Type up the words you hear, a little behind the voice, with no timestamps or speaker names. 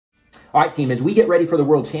All right, team, as we get ready for the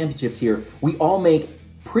World Championships here, we all make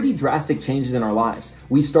pretty drastic changes in our lives.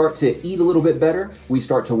 We start to eat a little bit better, we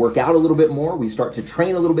start to work out a little bit more, we start to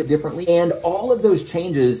train a little bit differently, and all of those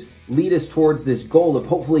changes lead us towards this goal of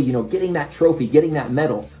hopefully, getting that trophy, getting that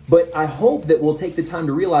medal. But I hope that we'll take the time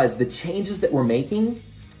to realize the changes that we're making,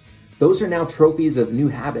 those are now trophies of new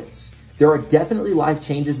habits. There are definitely life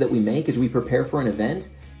changes that we make as we prepare for an event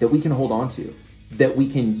that we can hold on to, that we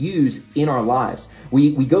can use in our lives.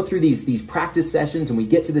 We go through these practice sessions and we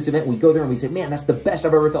get to this event, we go there and we say, man, that's the best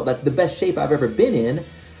I've ever felt. That's the best shape I've ever been in.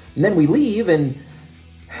 And then we leave and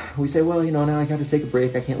we say, well, now I got to take a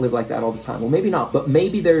break. I can't live like that all the time. Well, maybe not, but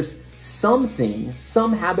maybe there's something,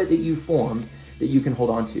 some habit that you formed that you can hold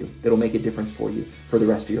on to that'll make a difference for you for the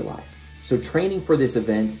rest of your life. So training for this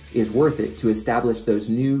event is worth it to establish those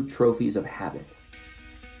new trophies of habit.